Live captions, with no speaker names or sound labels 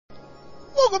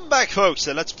Welcome back, folks,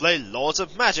 to Let's Play Lords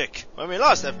of Magic. When we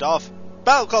last left off,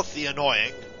 Balkoth the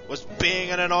Annoying was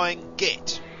being an annoying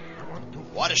git.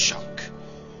 What a shock.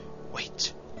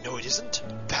 Wait, no it isn't.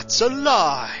 That's a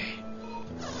lie.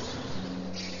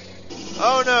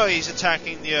 Oh no, he's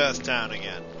attacking the Earth Town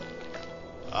again.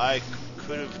 I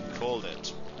could have called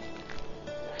it.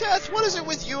 Death, what is it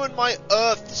with you and my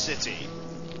Earth City?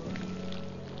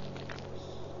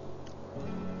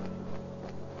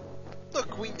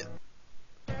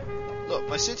 Look,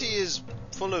 my city is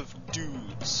full of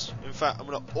dudes. In fact, I'm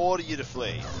gonna order you to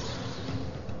flee.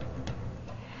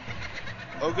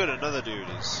 Oh good, another dude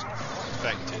is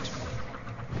infected.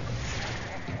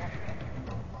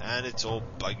 And it's all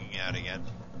bugging out again.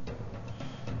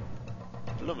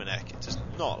 Bluminek, it does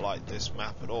not like this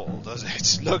map at all, does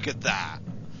it? Look at that!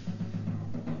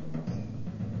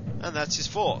 And that's his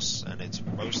force, and it's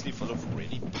mostly full of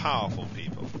really powerful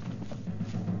people.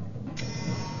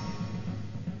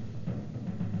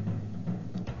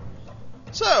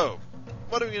 So,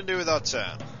 what are we going to do with our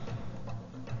turn?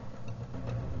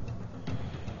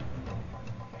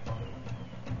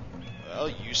 Well,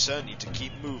 you, sir, need to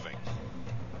keep moving.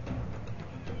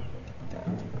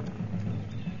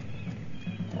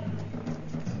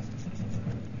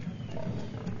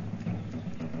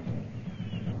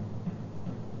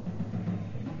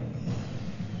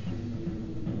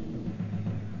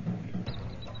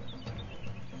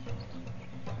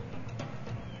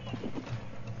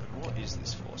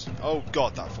 This force. Oh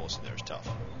god, that force in there is tough.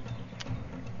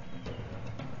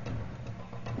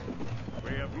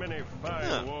 We have many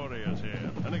fine warriors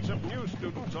here, and accept new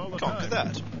students all the Conquer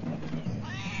time. that.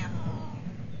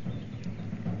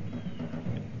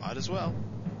 Might as well.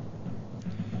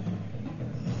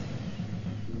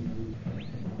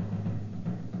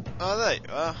 Oh, there you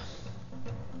are.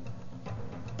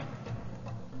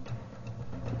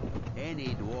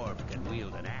 Any dwarf can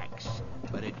wield an axe,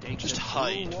 but it takes Just a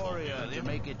hide true warrior for me, to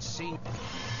make it seem.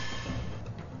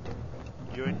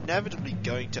 You're inevitably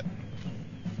going to...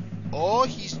 Or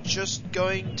he's just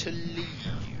going to leave.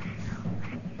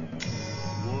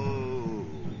 Whoa.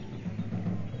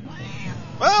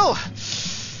 Well!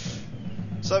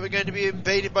 So we're going to be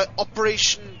invaded by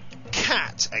Operation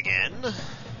Cat again.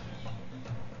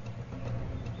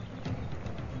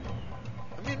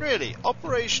 I mean, really,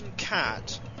 Operation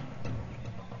Cat...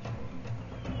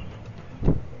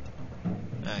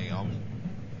 Hang on.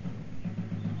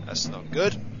 That's not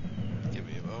good. Give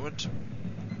me a moment.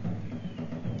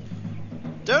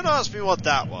 Don't ask me what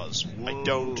that was. Whoa. I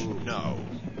don't know.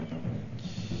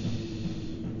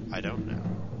 I don't know.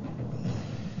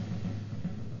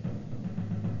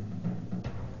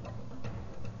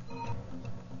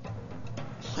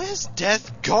 Where's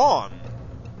Death gone?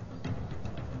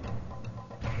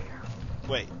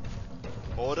 Wait.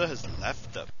 Order has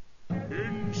left them.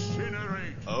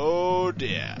 Incinerate! Oh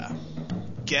dear.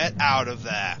 Get out of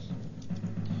there.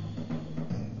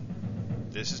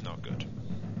 This is not good.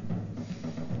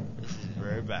 This is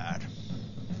very bad.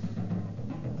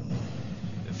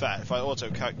 In fact, if I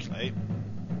auto-calculate,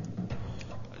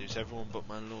 I lose everyone but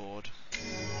my lord.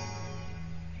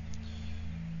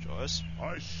 Joyce,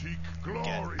 I seek glory!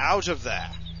 get out of there.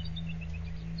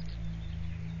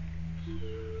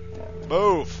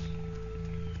 Move.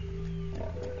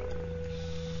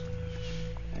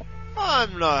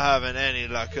 I'm not having any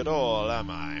luck at all, am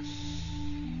I?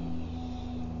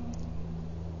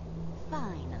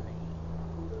 Finally.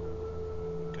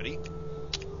 Goody.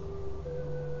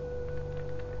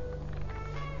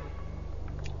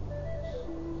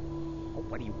 Oh,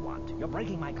 what do you want? You're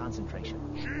breaking my concentration.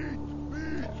 Cheat!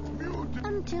 Beat! Mutant!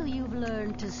 Until you've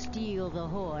learned to steal the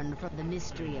horn from the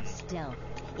mystery of stealth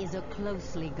is a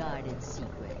closely guarded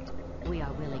secret. We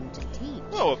are willing to teach.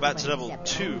 Oh, we're back to but level accept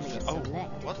 2. only a Oh,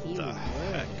 select what few the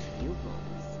heck?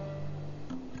 pupils.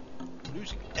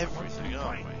 Losing everything,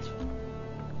 aren't we?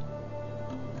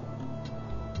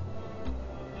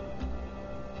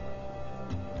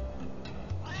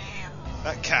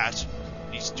 That cat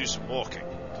needs to do some walking.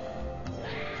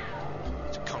 We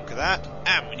need to conquer that,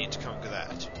 and we need to conquer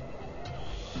that.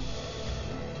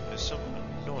 There's some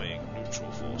annoying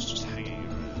neutral force just hanging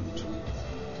around.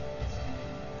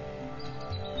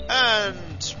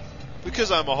 And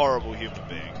because I'm a horrible human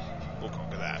being, we'll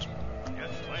conquer that.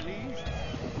 Yes, my liege.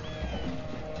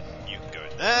 You can go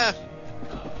in there,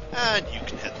 and you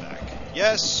can head back.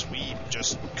 Yes, we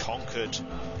just conquered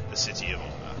the city of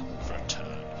Honor for a turn.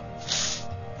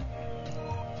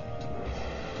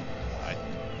 I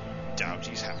doubt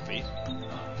he's happy.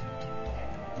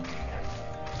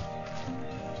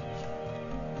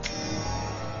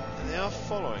 And they are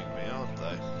following me, aren't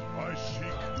they? I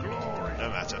seek glory. No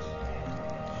matter.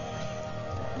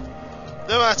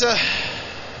 No matter.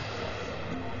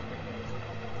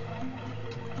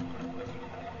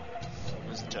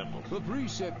 Where's the temple? The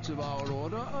precepts of our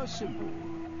order are simple.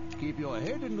 Keep your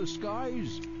head in the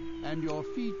skies and your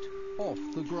feet off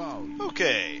the ground.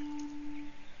 Okay.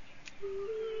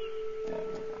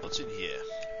 What's in here?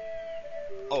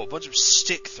 Oh, a bunch of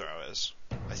stick throwers.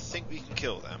 I think we can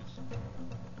kill them.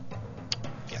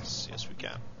 Yes, we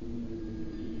can.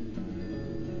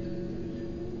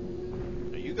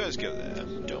 Now you guys go there.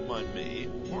 Don't mind me.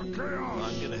 I'm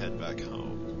gonna head back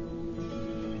home.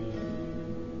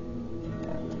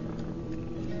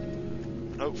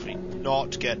 And hopefully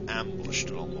not get ambushed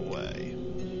along the way.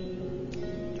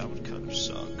 That would kind of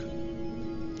suck.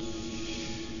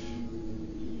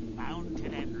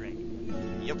 Fountain and ready.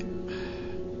 Yep.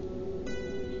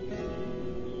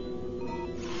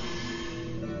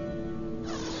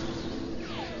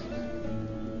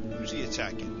 Who's he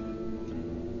attacking?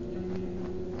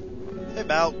 Hey,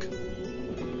 Balk.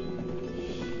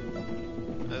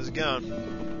 How's it going?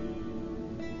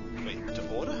 Wait, does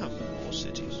Order have more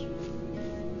cities?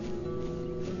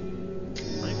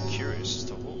 I'm curious as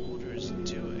to what Order is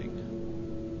doing.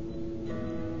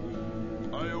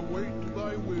 I await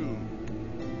thy will.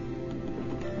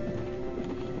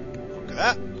 Look at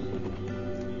that.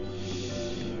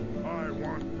 I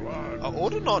want blood. Are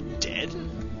Order not dead?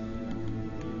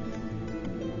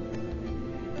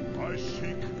 I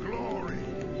seek glory.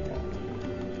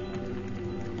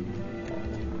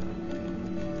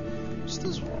 This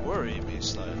does worry me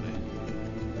slightly.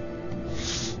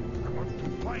 I want to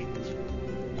fight.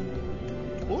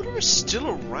 Order is still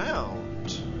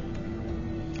around.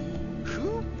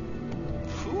 Who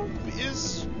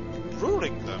is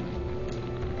ruling them?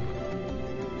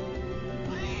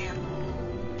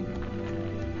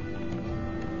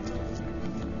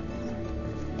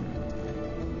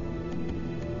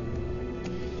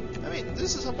 I mean,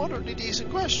 this is a moderately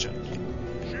decent question.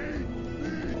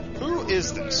 Who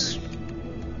is this?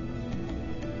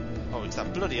 Oh, it's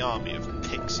that bloody army of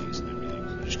pixies and everything.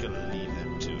 I'm just gonna leave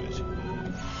them to it.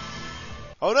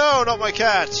 Oh no, not my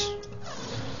cat!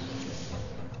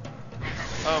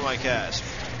 Oh, my cat.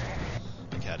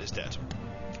 My cat is dead.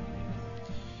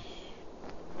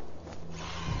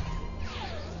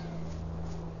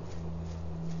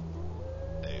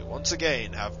 They once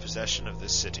again have possession of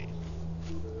this city.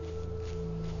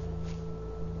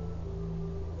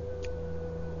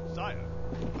 Sire.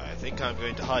 I think I'm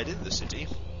going to hide in the city.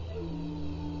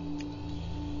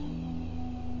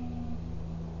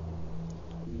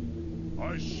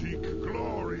 I seek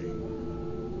glory.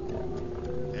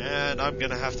 And I'm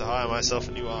going to have to hire myself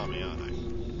a new army, aren't I?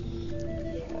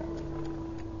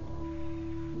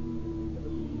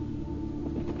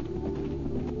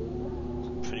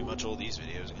 Pretty much all these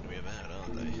videos are going to be about,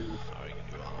 aren't they? Hiring a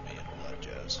new army and all that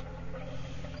jazz.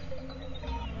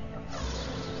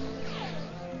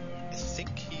 I think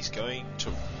he's going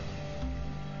to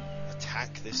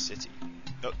attack this city.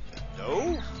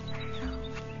 No?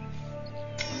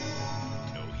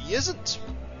 No, he isn't.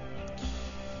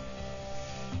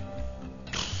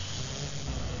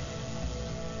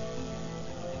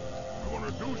 I want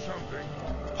to do something.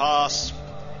 Pass.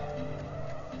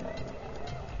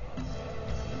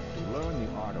 To learn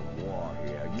the art of war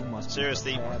here, you must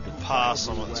Seriously, pass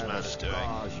on what this man is doing.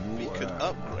 We could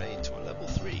upgrade to a level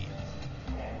 3.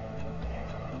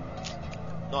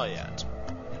 Not yet.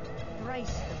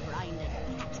 Brace the blinded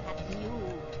cat at you.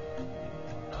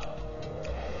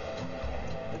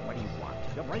 What do you want?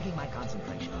 You're breaking my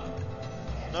concentration.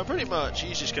 No, pretty much,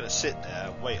 he's just going to sit there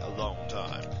and wait a long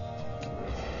time.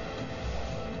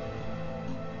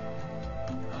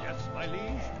 Yes, my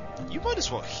liege. You might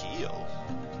as well heal.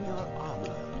 Your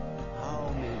honor,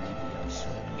 how may we be of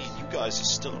service? I mean, you guys are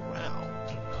still around.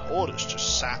 Order's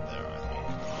just sat there, I think.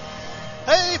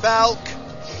 Hey, Balk!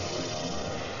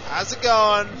 How's it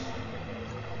going?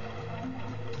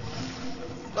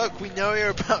 Look, we know you're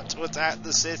about to attack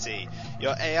the city.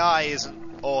 Your AI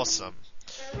isn't awesome.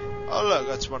 Oh look,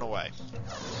 let's run away.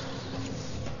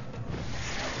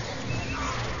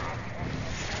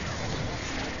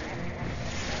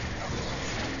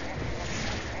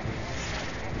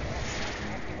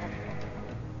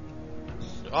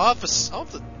 Half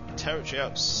the territory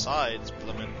outside is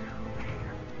blooming.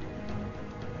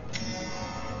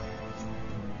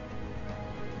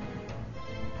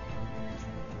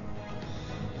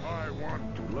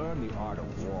 To learn the art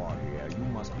of war here, you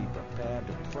must be prepared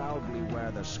to proudly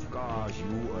wear the scars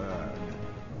you earn.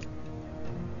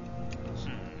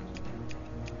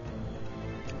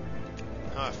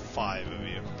 I have 5 of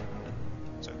you.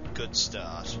 It's a good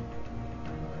start.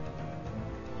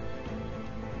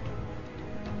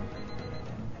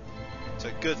 It's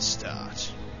a good start.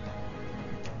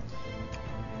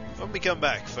 When we come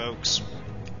back, folks,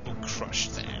 we'll crush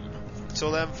them.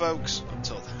 Until then, folks,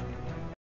 until then.